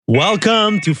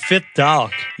Welcome to Fit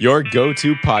Talk. Your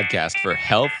go-to podcast for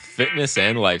health, fitness,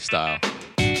 and lifestyle.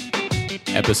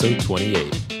 Episode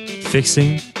 28.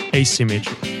 Fixing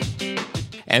Asymmetry.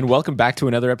 And welcome back to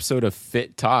another episode of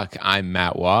Fit Talk. I'm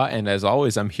Matt Waugh, and as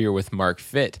always, I'm here with Mark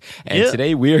Fit. And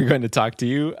today we are going to talk to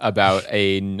you about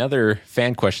another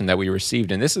fan question that we received.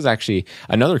 And this is actually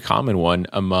another common one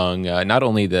among not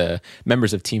only the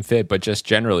members of Team Fit, but just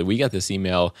generally. We get this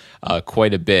email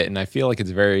quite a bit, and I feel like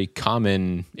it's a very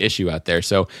common issue out there.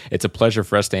 So it's a pleasure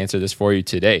for us to answer this for you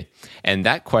today. And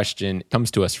that question comes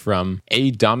to us from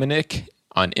A. Dominic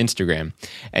on Instagram.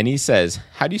 And he says,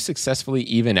 how do you successfully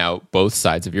even out both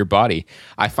sides of your body?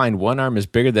 I find one arm is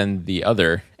bigger than the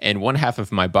other, and one half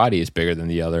of my body is bigger than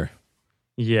the other.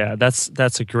 Yeah, that's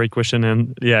a great question.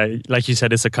 And yeah, like you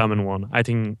said, it's a common one. I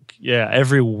think,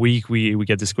 every week we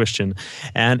get this question,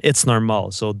 and it's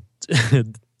normal. So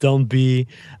don't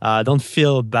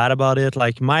feel bad about it.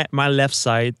 Like my left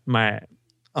side, on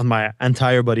my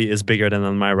entire body is bigger than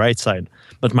on my right side,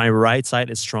 but my right side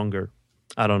is stronger.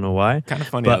 I don't know why. Kind of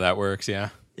funny how that works, yeah.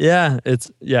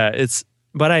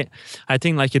 But I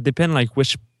think like it depends like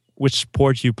which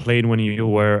sport you played when you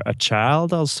were a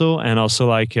child also, and also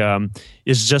like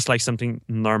it's just like something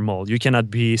normal. You cannot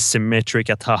be symmetric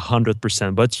at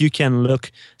 100%, but you can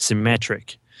look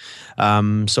symmetric.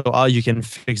 So how you can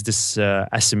fix this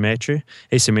asymmetry,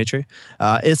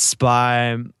 it's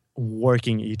by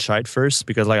working each side first,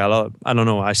 because like I don't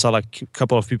know, I saw like a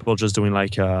couple of people just doing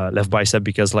like left bicep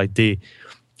because like they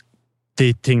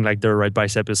think like their right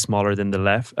bicep is smaller than the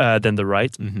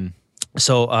right. Mm-hmm.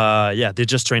 So they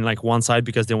just train like one side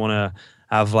because they want to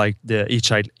have like each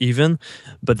side even.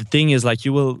 But the thing is like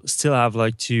you will still have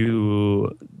like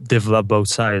to develop both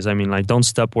sides. I mean, like don't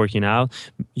stop working out.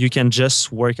 You can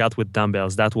just work out with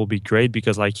dumbbells. That will be great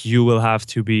because like you will have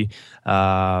to be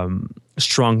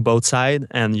strong both sides,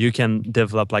 and you can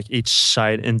develop like each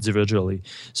side individually.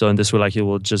 So in this way, like it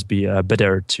will just be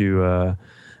better to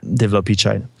develop each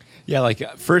side. Yeah,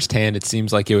 like firsthand, it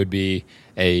seems like it would be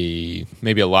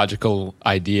maybe a logical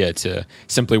idea to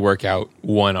simply work out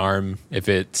one arm if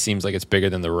it seems like it's bigger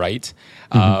than the right.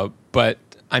 Mm-hmm. But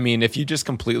I mean, if you just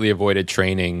completely avoided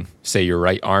training, say your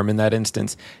right arm in that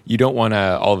instance, you don't want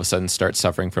to all of a sudden start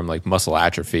suffering from like muscle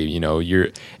atrophy. You know,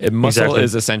 muscle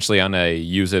is essentially on a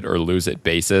use it or lose it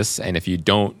basis. And if you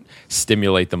don't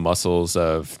stimulate the muscles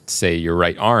of, say, your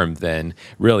right arm, then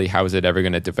really how is it ever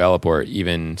going to develop or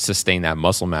even sustain that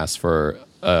muscle mass for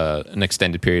an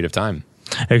extended period of time?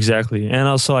 Exactly. And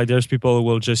also like there's people who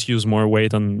will just use more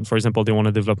weight on, for example, they want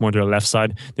to develop more their left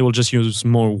side. They will just use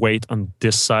more weight on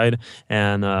this side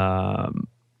and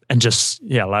just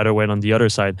lighter weight on the other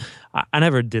side. I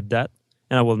never did that,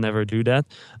 and I will never do that.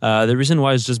 The reason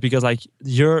why is just because like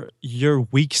your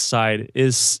weak side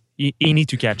is you need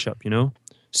to catch up, you know?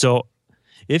 So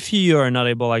if you are not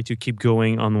able like to keep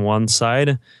going on one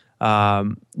side,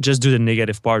 just do the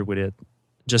negative part with it.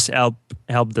 Just help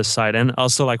the side. And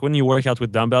also like when you work out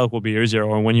with dumbbell, it will be easier.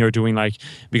 Or when you're doing like,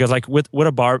 because like with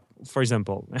a bar, for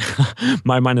example,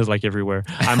 my mind is like everywhere.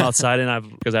 I'm outside and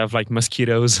because I have like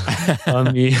mosquitoes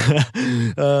on me.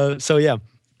 So yeah,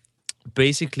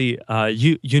 basically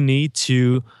you need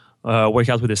to work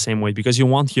out with the same weight because you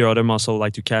want your other muscle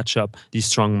like to catch up the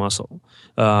strong muscle.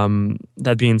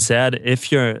 That being said,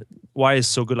 why it's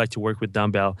so good like to work with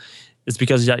dumbbell, it's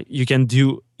because you can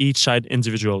do each side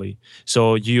individually.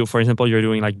 So for example, you're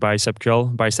doing like bicep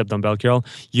dumbbell curl.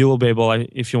 You will be able, like,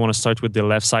 if you want to start with the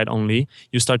left side only,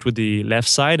 you start with the left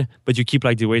side, but you keep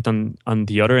like the weight on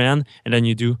the other end, and then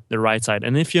you do the right side.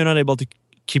 And if you're not able to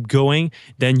keep going,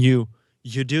 then you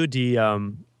do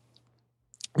the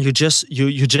you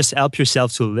just help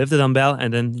yourself to lift the dumbbell,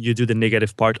 and then you do the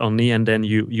negative part only, and then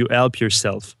you help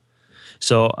yourself.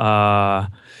 So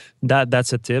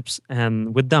that's a tips.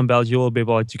 And with dumbbell, you will be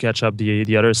able to catch up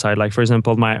the other side. Like for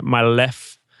example, my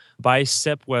left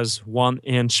bicep was 1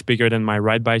 inch bigger than my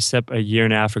right bicep a year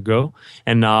and a half ago,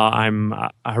 and now I'm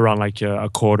around like a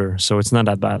quarter. So it's not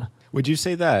that bad. Would you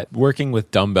say that working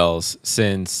with dumbbells,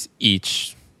 since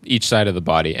each side of the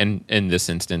body, and in this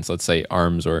instance, let's say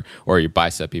arms or your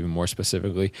bicep even more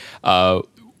specifically,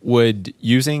 would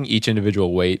using each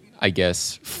individual weight, I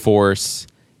guess, force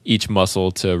each muscle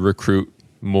to recruit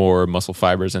more muscle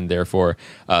fibers and therefore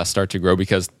start to grow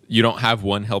because you don't have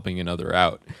one helping another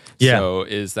out? Yeah. So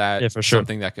is that for sure.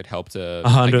 something that could help to, 100%.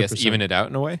 I guess, even it out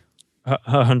in a way?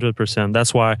 100%.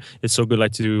 That's why it's so good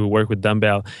like to work with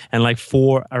dumbbell. And like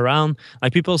for around,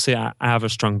 like people say I have a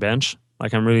strong bench,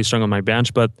 like I'm really strong on my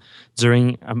bench, but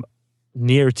during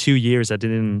near 2 years I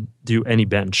didn't do any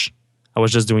bench. I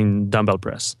was just doing dumbbell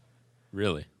press.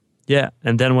 Really? Yeah.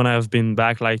 And then when I've been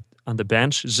back, like on the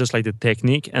bench. It's just like the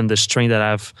technique and the strength that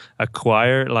I've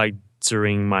acquired like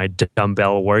during my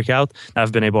dumbbell workout.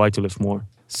 I've been able like to lift more.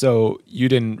 So you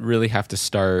didn't really have to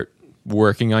start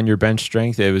working on your bench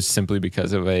strength. It was simply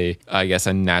because of a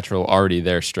natural already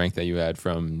there strength that you had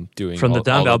from doing the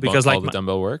dumbbell, because like all the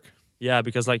dumbbell work. Yeah,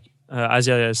 because like as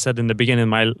I said in the beginning,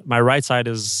 my right side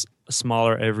is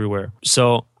smaller everywhere.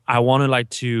 So I wanted like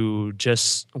to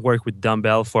just work with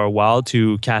dumbbell for a while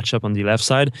to catch up on the left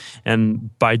side,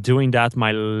 and by doing that,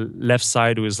 my left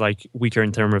side was like weaker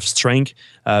in terms of strength,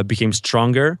 became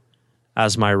stronger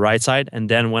as my right side, and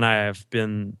then when I have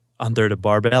been under the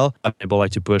barbell, I'm able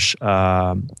like to push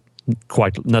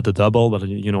quite not the double, but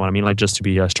you know what I mean, like just to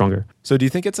be stronger. So do you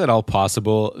think it's at all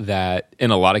possible that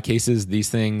in a lot of cases these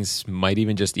things might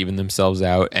even just even themselves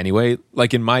out anyway?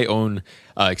 Like in my own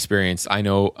experience, I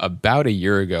know about a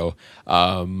year ago,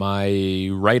 my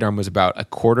right arm was about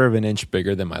 1/4 of an inch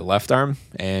bigger than my left arm,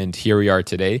 and here we are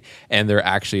today, and they're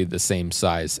actually the same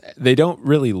size. They don't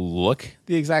really look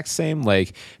the exact same.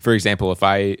 Like, for example, if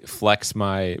I flex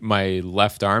my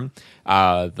left arm,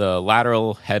 the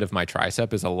lateral head of my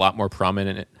tricep is a lot more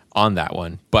prominent on that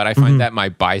one, but I find that my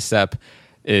bicep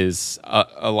is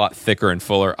a lot thicker and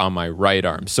fuller on my right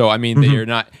arm. So I mean, they're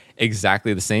not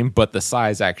exactly the same, but the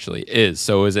size actually is.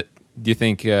 So do you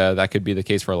think that could be the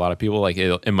case for a lot of people? Like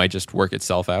it might just work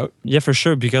itself out? Yeah, for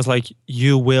sure, because like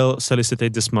you will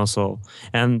solicitate this muscle.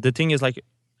 And the thing is, like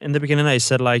in the beginning I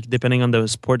said, like depending on the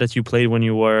sport that you played when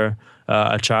you were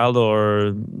a child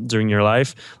or during your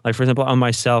life, like for example on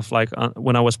myself, like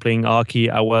when I was playing hockey,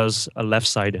 I was a left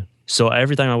side. So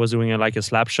every time I was doing like a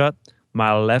slap shot,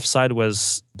 my left side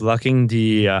was blocking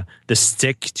the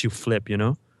stick to flip, you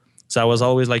know? So I was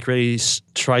always like really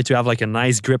try to have like a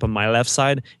nice grip on my left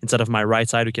side instead of my right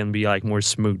side, who can be like more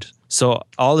smooth. So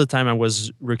all the time I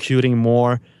was recruiting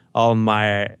more on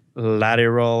my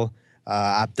lateral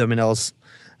abdominals.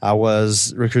 I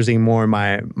was recruiting more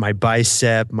my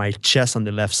bicep, my chest on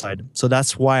the left side. So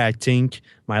that's why I think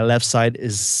my left side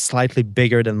is slightly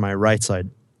bigger than my right side.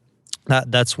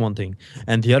 That's one thing.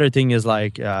 And the other thing is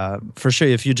like, for sure,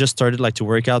 if you just started like to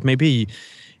work out, maybe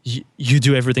you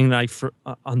do everything like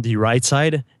on the right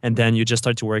side, and then you just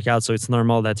start to work out. So it's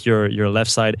normal that your left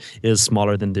side is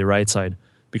smaller than the right side,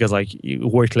 because like you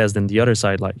work less than the other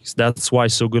side. Like that's why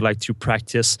it's so good like to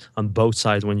practice on both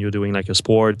sides when you're doing like a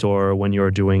sport, or when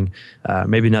you're doing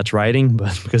maybe not riding,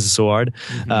 but because it's so hard.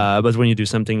 But when you do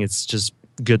something, it's just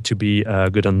good to be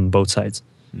good on both sides.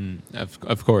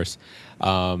 Of course.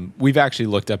 We've actually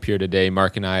looked up here today.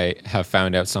 Mark and I have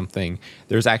found out something.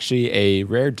 There's actually a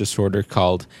rare disorder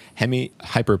called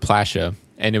hemihyperplasia,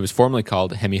 and it was formerly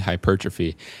called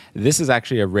hemihypertrophy. This is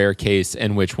actually a rare case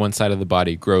in which one side of the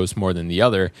body grows more than the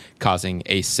other, causing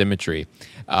asymmetry.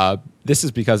 This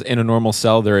is because in a normal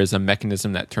cell, there is a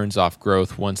mechanism that turns off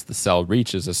growth once the cell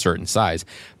reaches a certain size.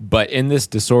 But in this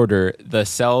disorder, the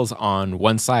cells on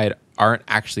one side aren't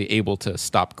actually able to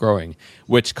stop growing,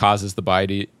 which causes the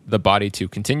body to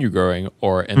continue growing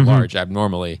or enlarge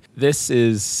abnormally. This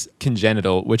is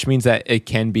congenital, which means that it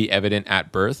can be evident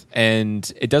at birth.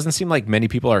 And it doesn't seem like many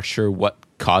people are sure what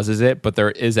causes it, but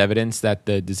there is evidence that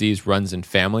the disease runs in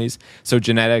families. So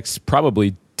genetics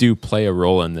probably do play a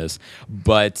role in this,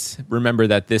 but remember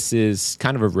that this is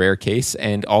kind of a rare case,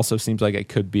 and also seems like it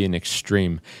could be an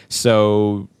extreme.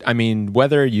 So, I mean,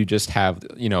 whether you just have,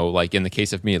 like in the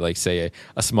case of me, like say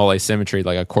a small asymmetry,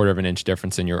 like 1/4 of an inch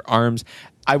difference in your arms,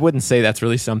 I wouldn't say that's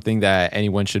really something that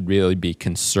anyone should really be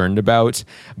concerned about.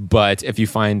 But if you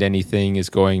find anything is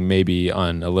going maybe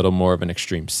on a little more of an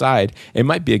extreme side, it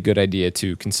might be a good idea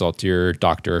to consult your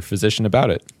doctor or physician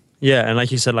about it. Yeah, and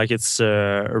like you said, like it's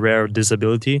a rare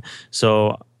disability.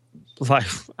 So, like,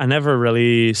 I never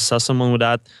really saw someone with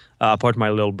that, apart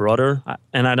my little brother,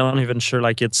 and I don't even sure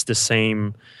like it's the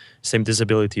same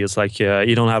disability. It's like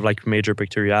he don't have like major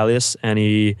pectoralis, and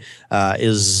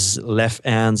his left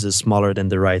hands is smaller than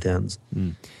the right hands.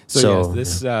 So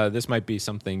yes, this might be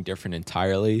something different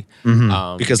entirely,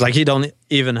 because like he don't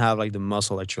even have like the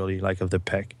muscle actually like of the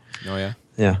pec. Oh yeah.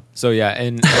 Yeah. So yeah,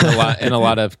 in a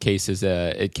lot of cases,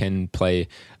 it can play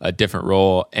a different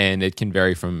role, and it can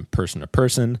vary from person to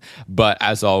person. But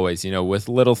as always, with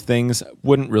little things,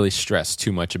 wouldn't really stress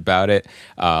too much about it,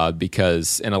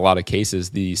 because in a lot of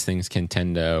cases, these things can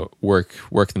tend to work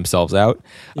themselves out.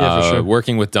 Yeah, for sure.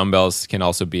 Working with dumbbells can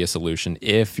also be a solution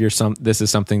if this is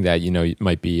something that you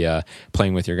might be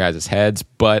playing with your guys' heads.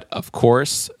 But of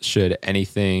course, should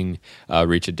anything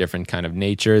reach a different kind of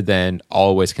nature, then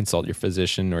always consult your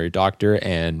physician or your doctor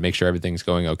and make sure everything's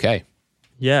going okay.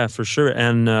 Yeah, for sure.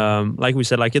 And like we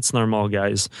said, like it's normal,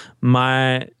 guys.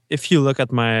 If you look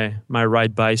at my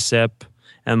right bicep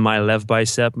and my left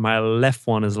bicep. My left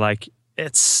one is like,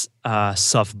 it's a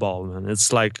softball, man.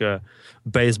 It's like a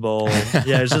baseball.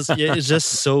 Yeah, it's just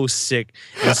so sick.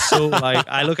 It's so like,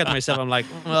 I look at myself, I'm like,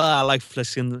 I like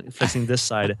flexing this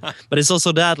side. But it's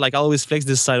also that, like, I always flex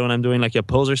this side when I'm doing like a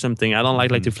pose or something. I don't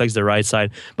like to flex the right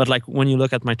side. But like when you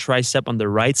look at my tricep on the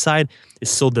right side,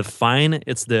 it's so defined.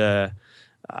 It's the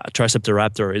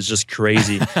triceptoraptor. Is just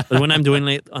crazy. But when I'm doing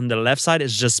it on the left side,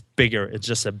 it's just bigger. It's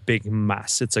just a big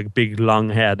mass. It's a big long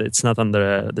head. It's not on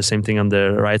the same thing on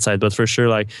the right side. But for sure,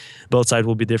 like, both sides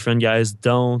will be different, guys.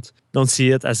 Don't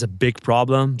see it as a big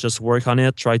problem. Just work on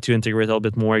it. Try to integrate a little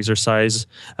bit more exercise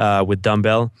with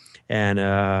dumbbell. And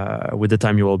with the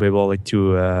time, you will be able, like,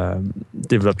 to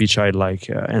develop each side, like,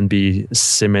 and be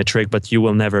symmetric. But you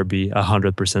will never be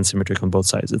 100% symmetric on both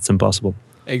sides. It's impossible.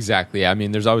 Exactly. I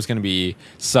mean, there's always going to be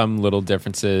some little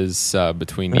differences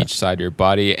between each side of your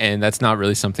body, and that's not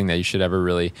really something that you should ever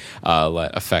really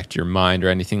let affect your mind or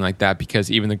anything like that,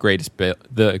 because even the greatest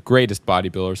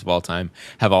bodybuilders of all time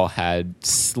have all had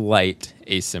slight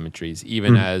asymmetries,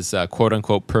 even as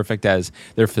quote-unquote perfect as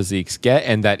their physiques get,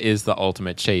 and that is the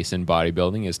ultimate chase in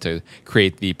bodybuilding, is to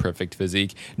create the perfect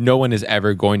physique. No one is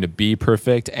ever going to be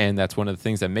perfect, and that's one of the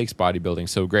things that makes bodybuilding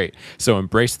so great. So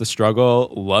embrace the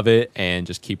struggle, love it, and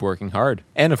just keep working hard.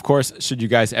 And of course, should you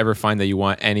guys ever find that you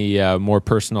want any more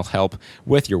personal help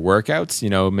with your workouts,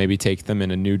 maybe take them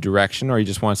in a new direction, or you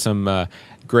just want some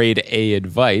grade A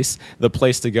advice, the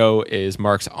place to go is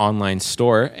Mark's online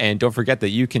store. And don't forget that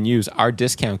you can use our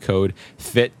discount code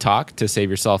FITTALK to save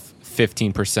yourself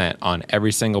 15% on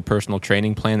every single personal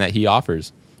training plan that he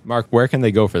offers. Mark, where can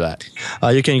they go for that?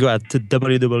 You can go at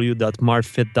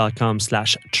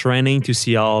www.marfit.com/training to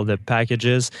see all the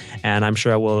packages, and I'm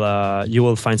sure you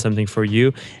will find something for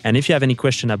you. And if you have any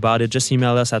question about it, just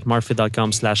email us at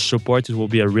marfit.com/support. It will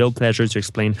be a real pleasure to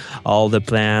explain all the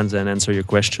plans and answer your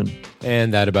question.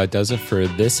 And that about does it for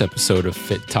this episode of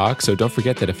Fit Talk. So don't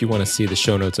forget that if you want to see the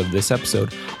show notes of this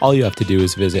episode, all you have to do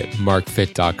is visit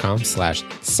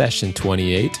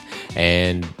markfit.com/session28.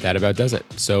 And that about does it.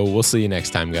 So we'll see you next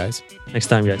time, guys. Next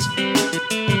time, guys.